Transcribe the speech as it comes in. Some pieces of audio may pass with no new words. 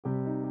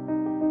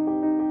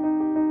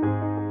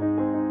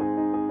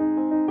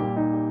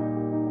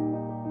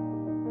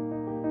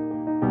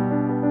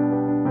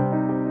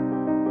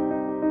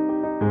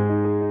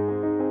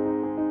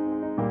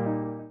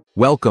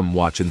Welcome,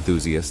 watch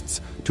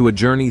enthusiasts, to a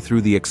journey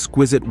through the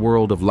exquisite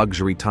world of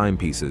luxury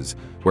timepieces,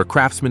 where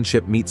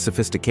craftsmanship meets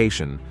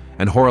sophistication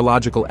and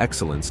horological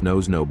excellence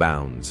knows no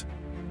bounds.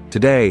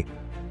 Today,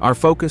 our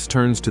focus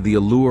turns to the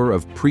allure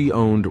of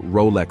pre-owned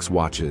Rolex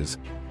watches,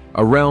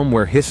 a realm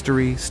where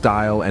history,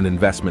 style, and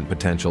investment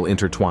potential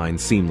intertwine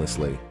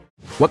seamlessly.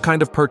 What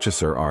kind of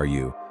purchaser are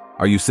you?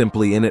 Are you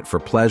simply in it for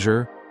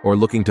pleasure, or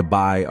looking to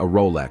buy a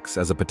Rolex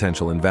as a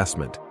potential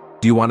investment?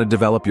 Do you want to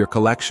develop your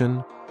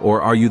collection?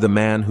 Or are you the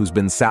man who's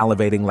been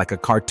salivating like a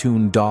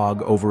cartoon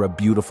dog over a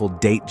beautiful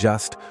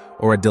Datejust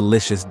or a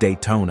delicious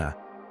Daytona?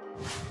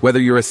 Whether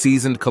you're a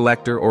seasoned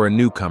collector or a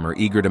newcomer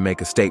eager to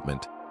make a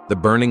statement, the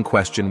burning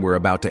question we're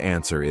about to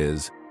answer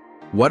is,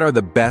 what are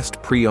the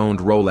best pre-owned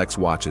Rolex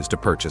watches to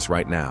purchase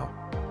right now?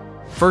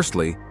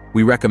 Firstly,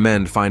 we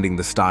recommend finding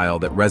the style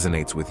that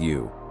resonates with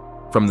you.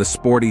 From the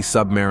sporty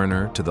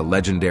Submariner to the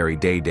legendary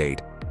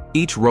Day-Date,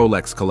 each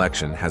Rolex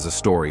collection has a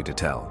story to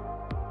tell.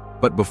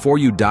 But before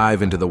you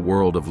dive into the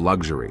world of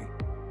luxury,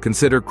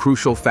 consider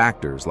crucial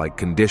factors like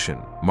condition,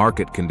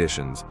 market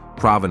conditions,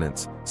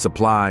 provenance,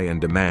 supply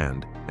and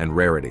demand, and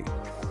rarity.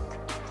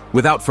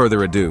 Without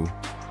further ado,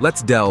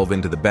 let's delve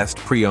into the best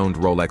pre-owned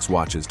Rolex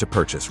watches to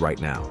purchase right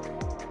now.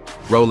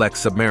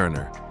 Rolex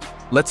Submariner.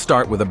 Let's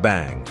start with a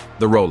bang,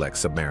 the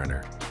Rolex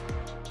Submariner.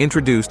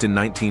 Introduced in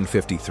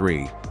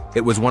 1953,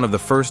 it was one of the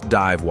first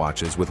dive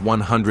watches with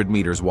 100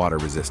 meters water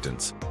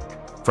resistance.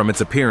 From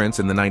its appearance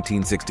in the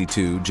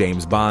 1962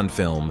 James Bond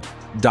film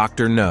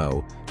Dr.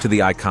 No to the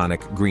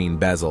iconic green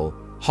bezel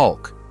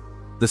Hulk,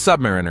 the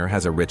Submariner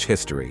has a rich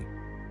history.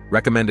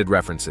 Recommended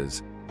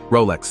references: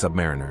 Rolex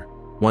Submariner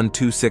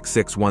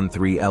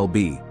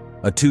 126613LB,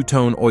 a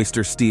two-tone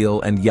oyster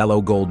steel and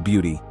yellow gold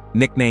beauty,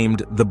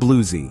 nicknamed the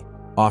Bluesy,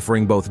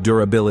 offering both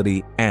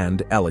durability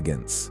and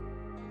elegance.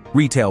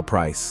 Retail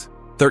price: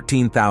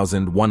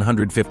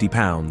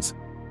 £13,150.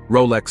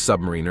 Rolex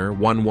Submariner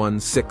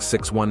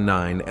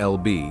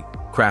 116619LB,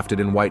 crafted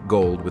in white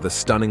gold with a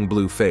stunning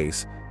blue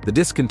face, the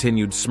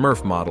discontinued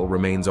Smurf model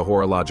remains a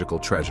horological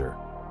treasure.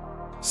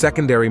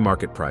 Secondary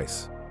market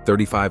price: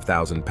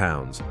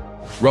 £35,000.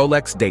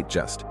 Rolex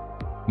Datejust.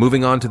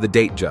 Moving on to the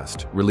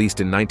Datejust,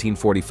 released in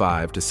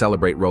 1945 to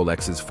celebrate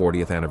Rolex's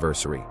 40th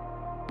anniversary.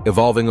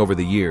 Evolving over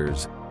the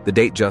years, the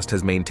Datejust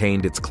has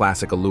maintained its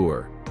classic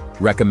allure.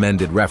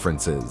 Recommended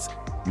references: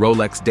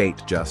 Rolex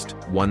Datejust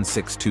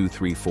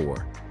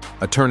 16234.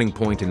 A turning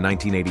point in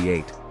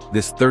 1988,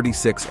 this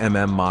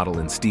 36mm model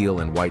in steel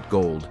and white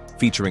gold,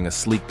 featuring a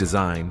sleek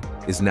design,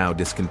 is now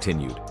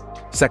discontinued.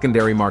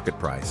 Secondary market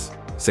price: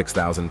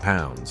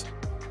 £6,000.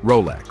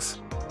 Rolex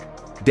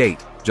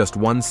Date just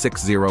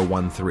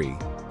 16013.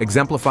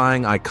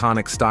 Exemplifying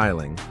iconic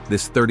styling,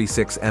 this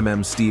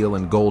 36mm steel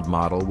and gold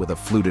model with a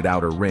fluted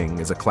outer ring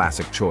is a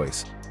classic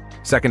choice.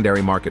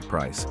 Secondary market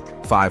price: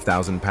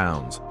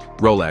 £5,000.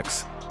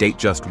 Rolex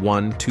Datejust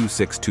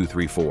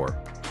 126234.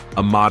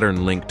 A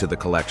modern link to the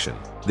collection,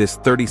 this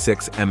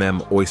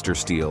 36mm oyster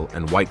steel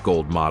and white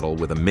gold model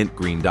with a mint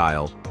green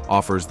dial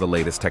offers the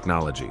latest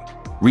technology.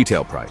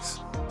 Retail price: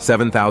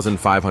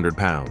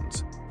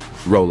 £7,500.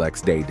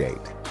 Rolex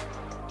Day-Date.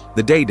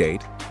 The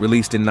Day-Date,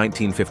 released in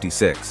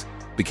 1956,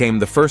 became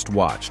the first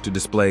watch to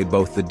display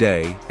both the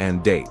day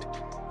and date.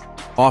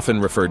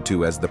 Often referred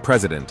to as the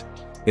President,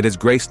 it has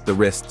graced the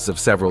wrists of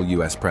several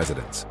U.S.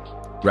 presidents.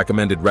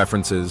 Recommended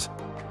references: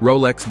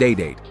 Rolex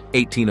Day-Date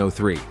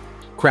 1803.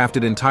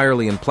 Crafted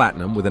entirely in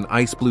platinum with an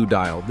ice blue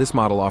dial, this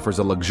model offers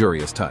a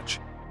luxurious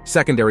touch.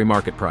 Secondary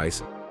market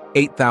price: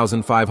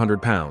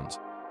 £8,500.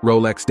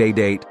 Rolex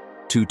Day-Date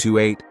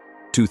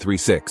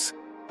 228236.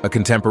 A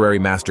contemporary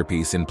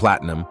masterpiece in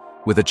platinum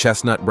with a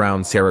chestnut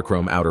brown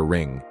Cerachrome outer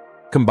ring,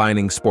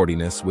 combining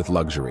sportiness with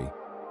luxury.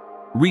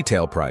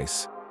 Retail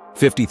price: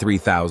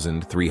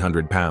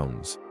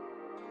 £53,300.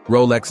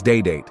 Rolex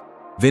Day-Date.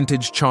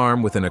 Vintage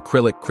charm with an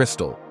acrylic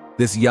crystal.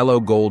 This yellow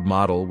gold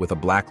model with a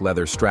black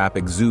leather strap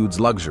exudes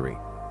luxury.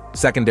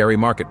 Secondary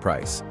market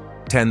price: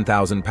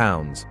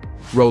 £10,000.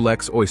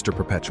 Rolex Oyster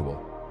Perpetual.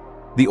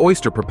 The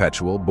Oyster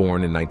Perpetual,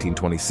 born in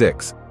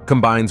 1926,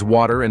 combines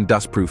water and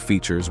dustproof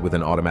features with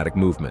an automatic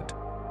movement.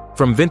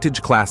 From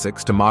vintage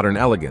classics to modern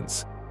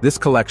elegance, this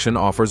collection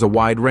offers a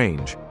wide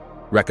range.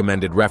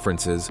 Recommended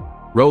references: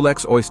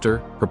 Rolex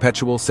Oyster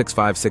Perpetual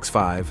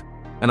 6565,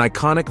 an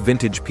iconic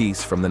vintage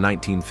piece from the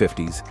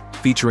 1950s,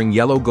 featuring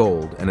yellow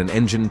gold and an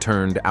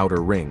engine-turned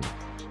outer ring.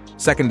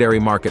 Secondary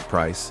market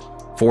price: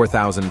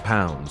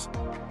 £4,000.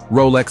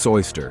 Rolex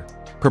Oyster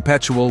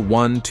Perpetual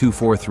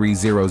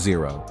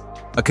 124300,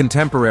 a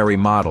contemporary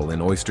model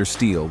in oyster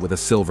steel with a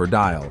silver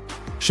dial,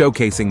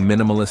 showcasing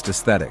minimalist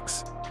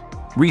aesthetics.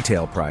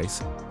 Retail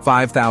price: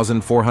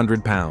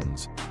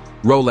 £5,400.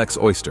 Rolex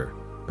Oyster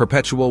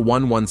Perpetual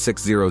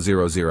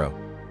 116000,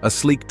 a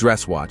sleek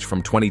dress watch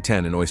from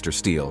 2010 in oyster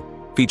steel,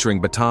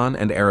 featuring baton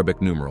and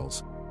Arabic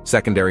numerals.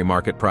 Secondary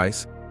market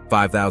price: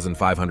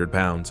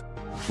 £5,500.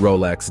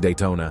 Rolex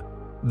Daytona.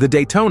 The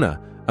Daytona,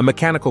 a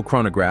mechanical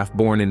chronograph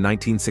born in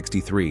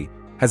 1963,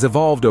 has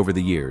evolved over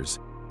the years,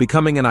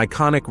 becoming an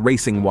iconic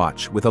racing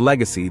watch with a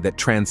legacy that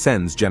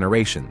transcends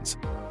generations.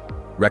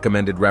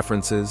 Recommended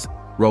references: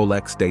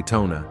 Rolex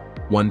Daytona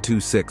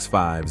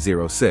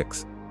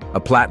 126506, a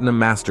platinum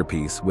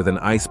masterpiece with an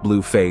ice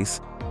blue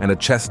face and a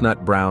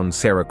chestnut brown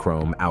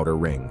Cerachrome outer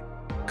ring,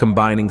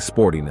 combining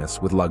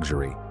sportiness with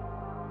luxury.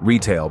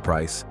 Retail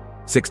price,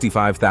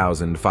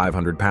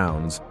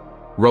 £65,500.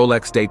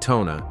 Rolex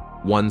Daytona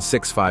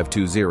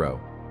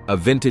 16520, a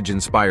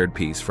vintage-inspired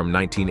piece from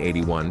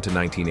 1981 to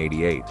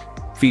 1988,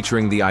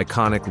 featuring the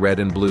iconic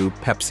red and blue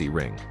Pepsi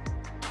ring.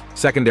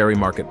 Secondary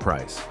market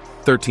price,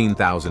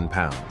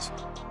 £13,000.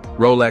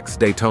 Rolex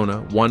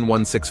Daytona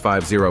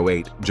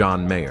 116508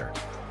 John Mayer.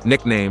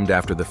 Nicknamed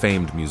after the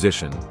famed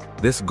musician,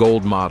 this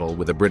gold model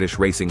with a British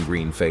racing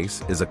green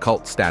face is a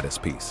cult status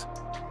piece.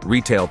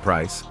 Retail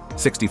price,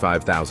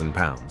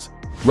 £65,000.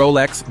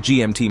 Rolex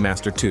GMT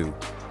Master 2.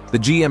 The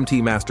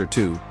GMT Master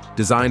 2,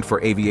 designed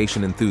for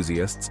aviation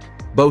enthusiasts,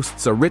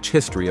 boasts a rich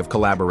history of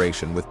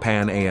collaboration with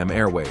Pan Am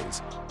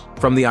Airways.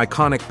 From the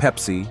iconic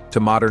Pepsi to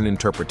modern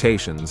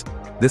interpretations,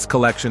 this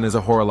collection is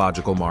a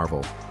horological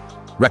marvel.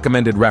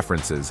 Recommended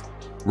references: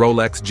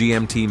 Rolex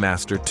GMT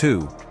Master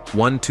 2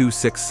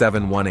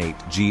 126718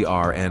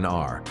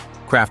 GRNR,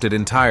 crafted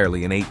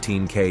entirely in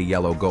 18K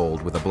yellow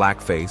gold with a black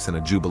face and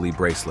a Jubilee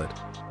bracelet,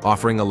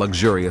 offering a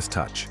luxurious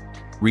touch.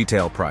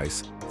 Retail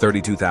price,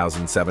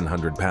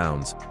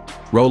 £32,700.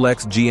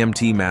 Rolex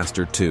GMT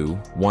Master 2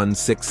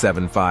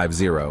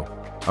 16750,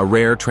 a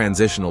rare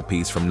transitional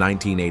piece from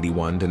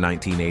 1981 to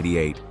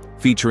 1988,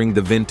 featuring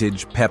the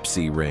vintage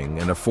Pepsi ring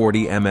and a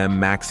 40mm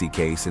maxi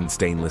case in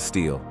stainless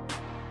steel.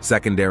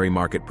 Secondary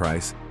market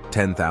price,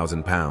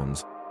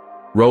 £10,000.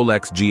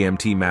 Rolex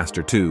GMT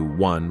Master 2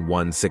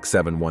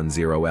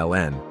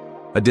 116710LN,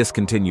 a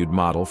discontinued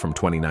model from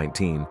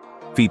 2019,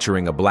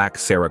 featuring a black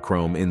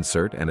Cerachrome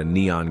insert and a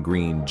neon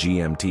green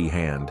GMT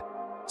hand.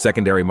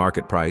 Secondary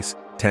market price,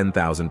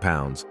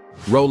 £10,000.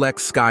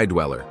 Rolex Sky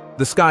Dweller.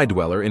 The Sky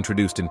Dweller,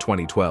 introduced in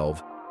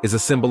 2012, is a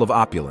symbol of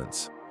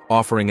opulence,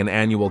 offering an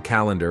annual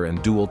calendar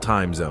and dual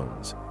time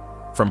zones.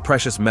 From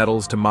precious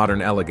metals to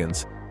modern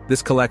elegance,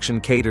 this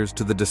collection caters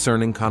to the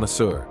discerning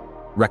connoisseur.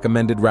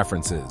 Recommended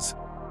references: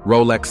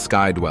 Rolex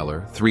Sky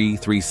Dweller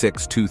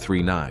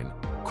 336239,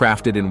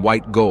 crafted in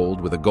white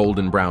gold with a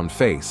golden brown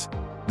face.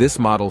 This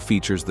model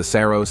features the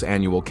Saros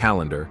annual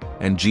calendar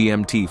and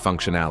GMT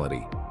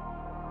functionality.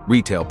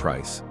 Retail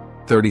price,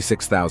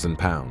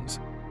 £36,000.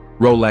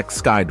 Rolex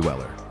Sky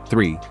Dweller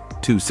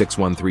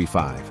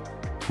 326135.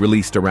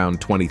 Released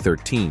around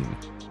 2013,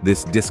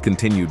 this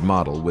discontinued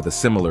model with a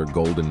similar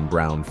golden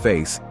brown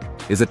face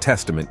is a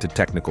testament to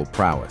technical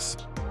prowess.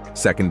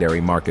 Secondary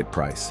market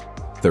price,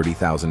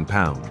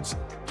 £30,000.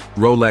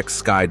 Rolex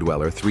Sky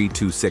Dweller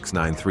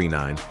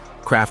 326939,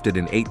 crafted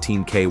in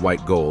 18K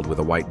white gold with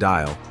a white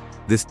dial,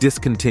 this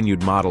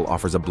discontinued model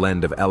offers a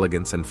blend of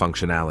elegance and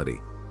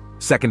functionality.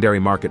 Secondary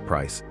market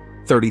price,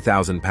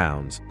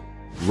 £30,000.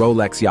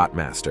 Rolex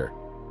Yachtmaster.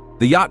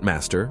 The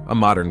Yachtmaster, a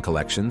modern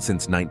collection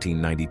since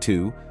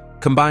 1992,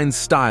 combines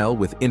style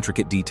with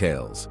intricate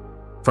details.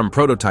 From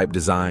prototype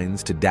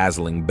designs to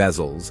dazzling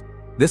bezels,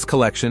 this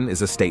collection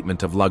is a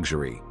statement of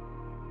luxury.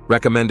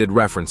 Recommended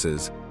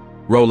references: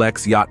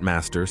 Rolex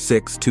Yachtmaster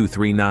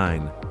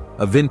 6239,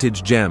 a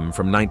vintage gem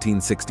from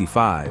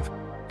 1965,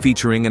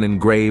 featuring an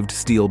engraved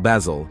steel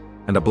bezel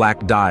and a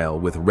black dial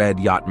with red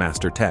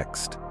Yachtmaster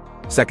text.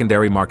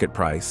 Secondary market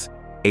price,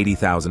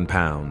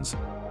 £80,000.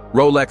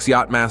 Rolex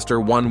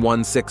Yachtmaster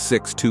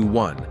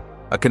 116621,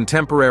 a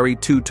contemporary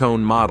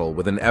two-tone model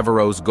with an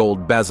Everose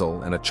gold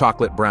bezel and a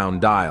chocolate brown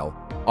dial,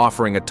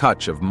 offering a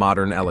touch of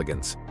modern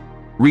elegance.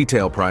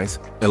 Retail price,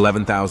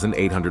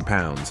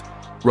 £11,800.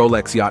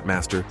 Rolex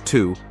Yachtmaster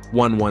 2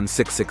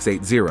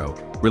 116680,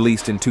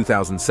 released in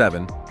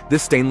 2007,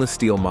 this stainless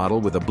steel model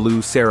with a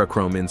blue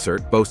Cerachrome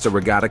insert boasts a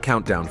regatta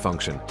countdown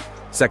function.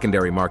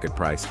 Secondary market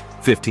price,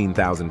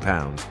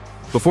 £15,000.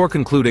 Before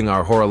concluding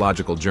our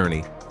horological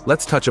journey,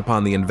 let's touch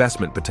upon the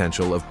investment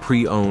potential of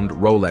pre-owned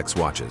Rolex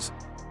watches.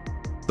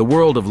 The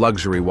world of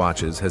luxury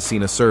watches has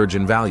seen a surge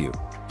in value,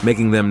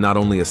 making them not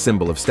only a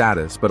symbol of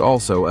status but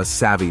also a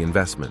savvy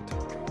investment.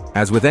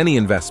 As with any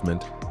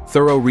investment,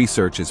 thorough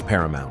research is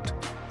paramount.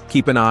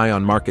 Keep an eye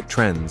on market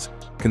trends,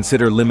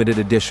 consider limited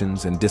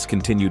editions and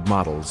discontinued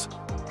models,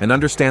 and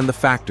understand the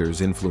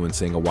factors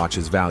influencing a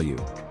watch's value.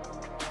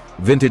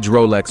 Vintage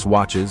Rolex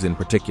watches, in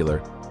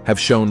particular, have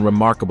shown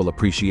remarkable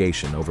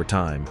appreciation over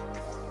time.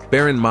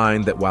 Bear in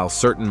mind that while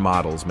certain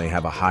models may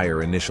have a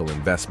higher initial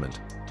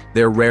investment,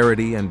 their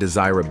rarity and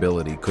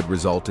desirability could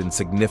result in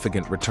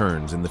significant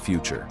returns in the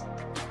future.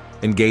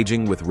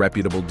 Engaging with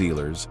reputable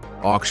dealers,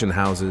 auction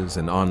houses,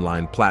 and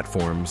online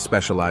platforms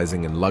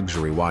specializing in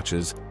luxury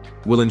watches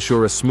will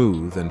ensure a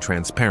smooth and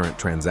transparent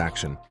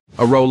transaction.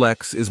 A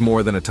Rolex is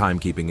more than a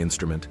timekeeping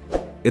instrument.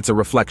 It's a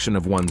reflection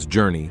of one's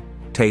journey,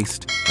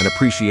 taste, and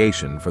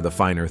appreciation for the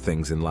finer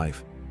things in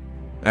life.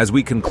 As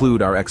we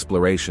conclude our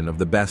exploration of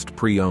the best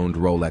pre-owned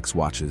Rolex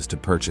watches to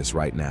purchase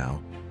right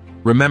now,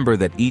 remember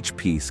that each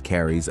piece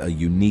carries a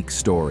unique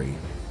story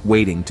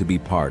waiting to be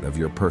part of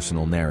your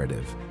personal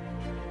narrative.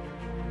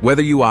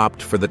 Whether you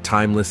opt for the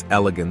timeless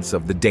elegance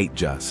of the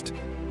Datejust,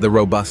 the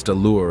robust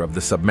allure of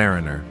the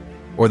Submariner,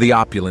 or the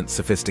opulent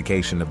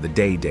sophistication of the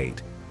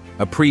Day-Date,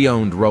 A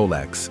pre-owned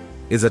Rolex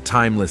is a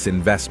timeless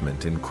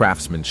investment in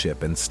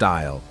craftsmanship and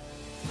style.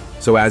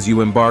 So as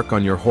you embark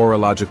on your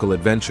horological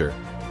adventure,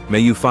 may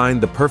you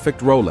find the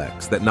perfect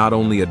Rolex that not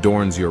only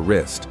adorns your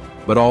wrist,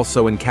 but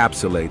also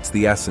encapsulates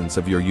the essence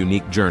of your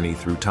unique journey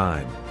through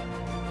time.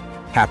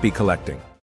 Happy collecting.